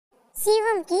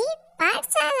शिवम की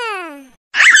पाठशाला।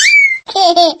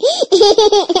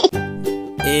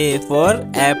 A for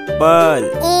apple.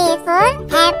 A for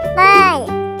apple.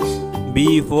 B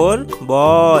for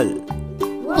ball.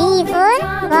 B for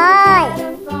ball.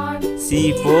 C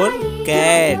for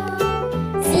cat.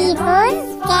 C for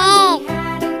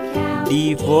cat. D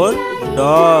for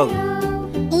dog.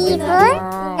 D for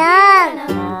dog.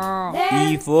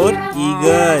 E for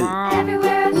eagle.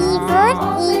 E for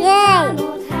eagle.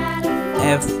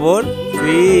 F for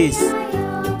fish.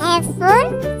 F for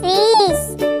fish.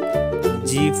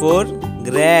 G for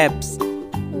grapes.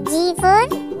 G for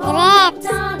grapes.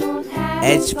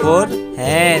 H for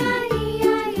hen.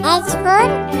 H for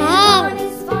hen.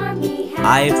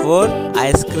 I for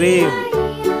ice cream.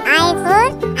 I for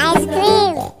ice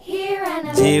cream.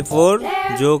 J for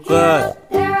joker.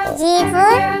 J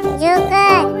for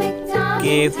joker.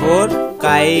 K for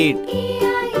kite.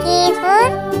 K for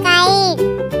kite.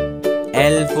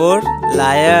 L for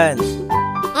lion.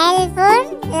 L for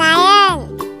lion.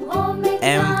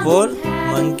 M for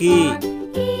monkey.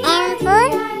 M for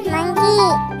monkey.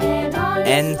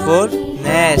 N for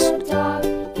nest.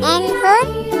 N for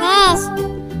nest.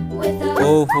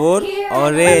 O for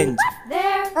orange.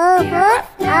 O for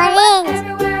orange.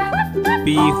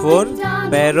 P for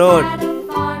parrot.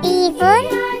 P for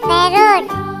parrot.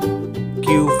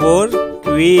 Q for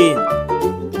queen.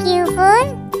 Q for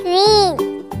queen.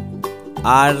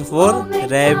 R for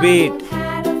rabbit.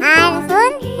 R for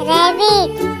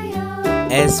rabbit.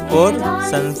 S for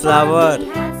sunflower.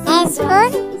 S for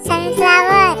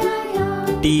sunflower.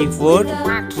 T for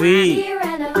tree.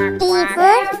 T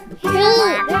for tree.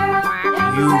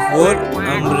 U for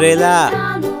umbrella.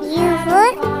 U for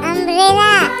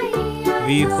umbrella.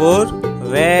 V for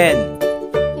van.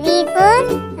 V for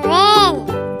van.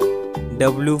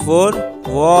 W for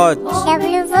watch.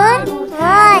 W for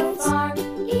watch.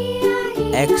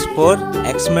 X for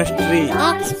Xmas tree.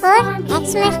 X for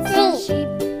Xmas tree.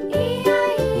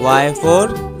 Y for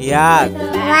yak.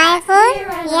 Y for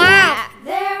yak.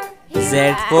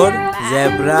 Z for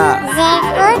zebra. Z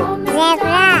for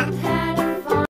zebra.